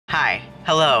Hi.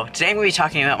 Hello. Today I'm going to be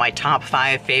talking about my top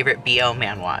 5 favorite BL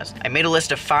manhwas. I made a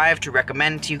list of 5 to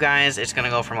recommend to you guys. It's going to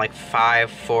go from like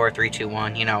 5, 4, 3, 2,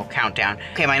 1, you know, countdown.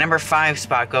 Okay, my number 5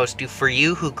 spot goes to For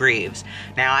You Who Grieves.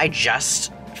 Now, I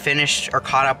just finished or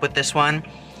caught up with this one.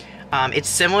 It's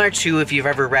similar to if you've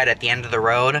ever read At the End of the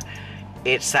Road.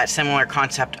 It's that similar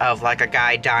concept of like a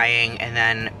guy dying and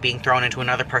then being thrown into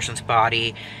another person's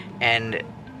body and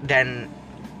then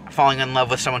falling in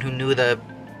love with someone who knew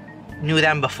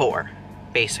them before,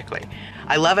 basically.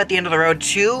 I love At the End of the Road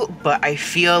too, but I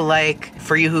feel like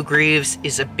For You Who Grieves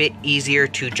is a bit easier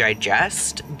to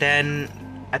digest than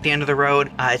At the End of the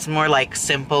Road. It's more like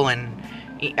simple and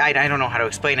I don't know how to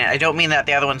explain it. I don't mean that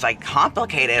the other one's like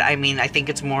complicated. I mean, I think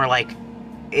it's more like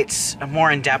it's a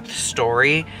more in-depth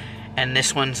story, and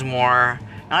this one's more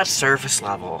not surface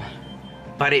level,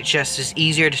 but it just is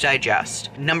easier to digest.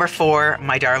 Number 4,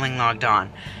 My Darling Logged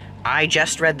On. I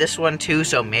just read this one too,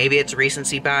 so maybe it's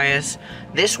recency bias.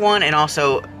 This one, and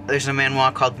also there's a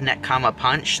manhwa called Net,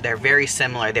 Punch. They're very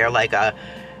similar. They're like a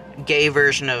gay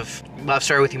version of Love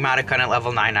Story with Yumatakun at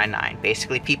level 999.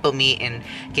 Basically, people meet in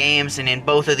games, and in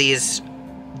both of these,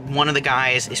 one of the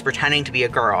guys is pretending to be a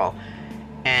girl,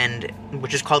 and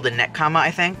which is called the Net, I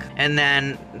think. And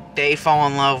then they fall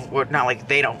in love, or not like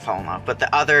they don't fall in love, but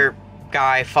the other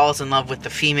guy falls in love with the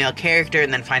female character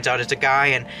and then finds out it's a guy,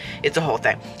 and it's a whole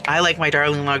thing. I like My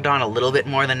Darling Logged On a little bit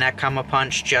more than Net,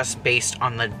 Punch, just based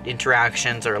on the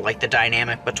interactions or like the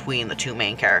dynamic between the two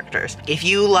main characters. If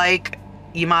you like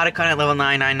Yumatakun at level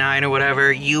 999 or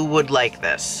whatever, you would like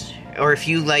this. Or if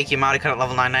you like Yumatakun at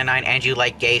level 999 and you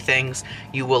like gay things,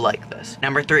 you will like this.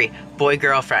 Number 3, Boy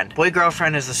Girlfriend. Boy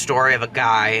Girlfriend is the story of a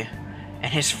guy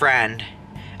and his friend,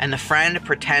 and the friend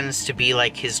pretends to be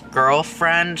like his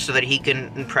girlfriend so that he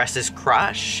can impress his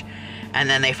crush, and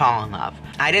then they fall in love.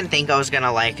 I didn't think I was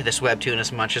gonna like this webtoon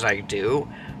as much as I do,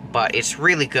 but it's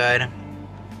really good,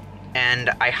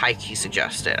 and I high-key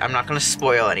suggest it. I'm not gonna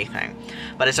spoil anything,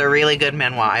 but it's a really good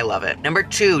manhwa. I love it. Number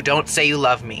 2, Don't Say You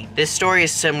Love Me. This story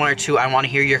is similar to I Want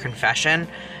to Hear Your Confession,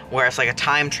 where it's like a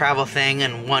time travel thing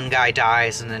and one guy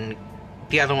dies and then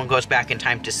the other one goes back in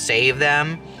time to save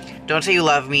them. Don't Say You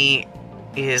Love Me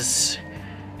is...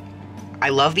 I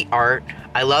love the art.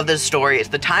 I love the story. It's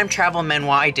the time travel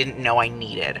manhwa I didn't know I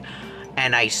needed.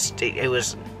 And it's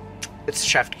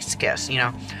chef's kiss, you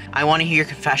know? I Want to Hear Your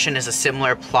Confession is a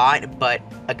similar plot, but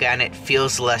again, it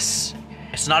feels less...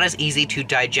 It's not as easy to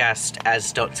digest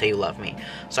as Don't Say You Love Me.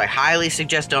 So I highly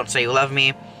suggest Don't Say You Love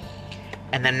Me.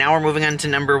 And then now we're moving on to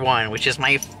number 1, which is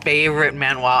my favorite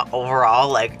manhwa overall,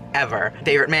 like, ever.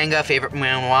 Favorite manga, favorite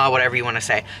manhwa, whatever you want to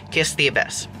say. Kiss the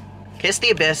Abyss. Kiss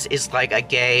the Abyss is like a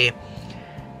gay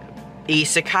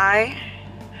isekai,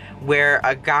 where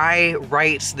a guy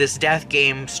writes this death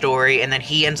game story, and then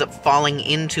he ends up falling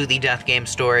into the death game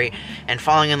story and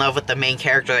falling in love with the main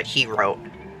character that he wrote.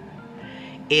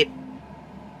 It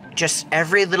just,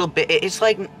 every little bit, it's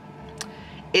like,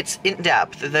 it's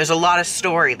in-depth. There's a lot of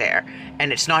story there,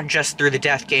 and it's not just through the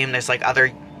death game. There's like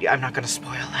other, I'm not gonna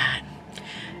spoil that.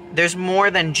 There's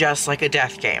more than just like a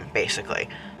death game, basically.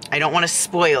 I don't want to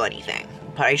spoil anything,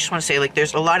 but I just want to say, like,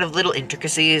 there's a lot of little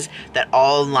intricacies that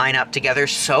all line up together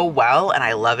so well, and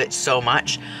I love it so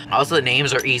much. Also, the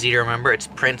names are easy to remember. It's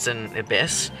Prince and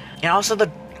Abyss. And also,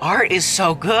 the art is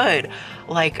so good.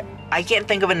 Like, I can't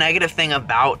think of a negative thing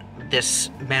about this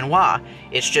manhwa.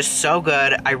 It's just so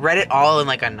good. I read it all in,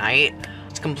 like, a night.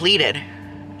 It's completed.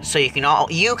 So you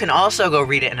can also go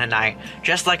read it in a night,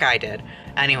 just like I did.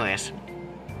 Anyways,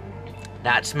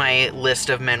 that's my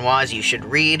list of manhwas you should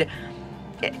read.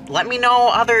 Let me know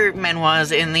other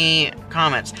manhwas in the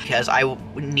comments, because I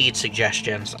need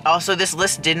suggestions. Also, this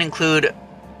list didn't include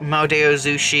Maodeo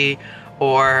Zushi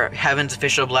or Heaven's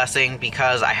Official Blessing,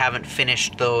 because I haven't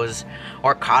finished those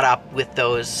or caught up with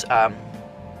those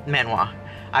manhwa.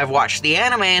 I've watched the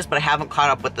animes, but I haven't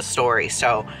caught up with the story,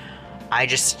 so I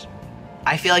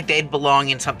feel like they'd belong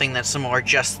in something that's more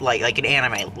just like an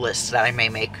anime list that I may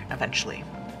make eventually.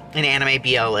 An anime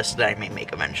BL list that I may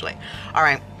make eventually.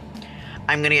 Alright,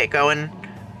 I'm gonna get going.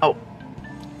 Oh,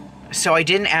 so I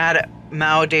didn't add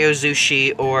Maodeo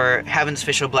Zushi or Heaven's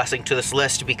Official Blessing to this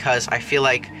list because I feel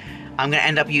like I'm gonna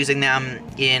end up using them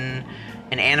in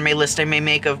an anime list I may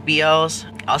make of BLs.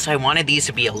 Also, I wanted these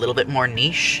to be a little bit more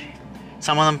niche.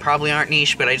 Some of them probably aren't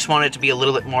niche, but I just wanted it to be a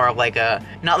little bit more of like a,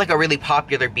 not like a really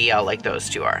popular BL like those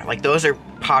two are. Like, those are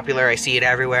popular, I see it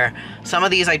everywhere. Some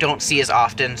of these I don't see as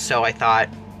often, so I thought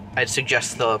I'd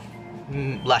suggest the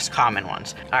less common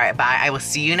ones. Alright, bye. I will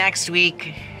see you next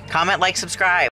week. Comment, like, subscribe.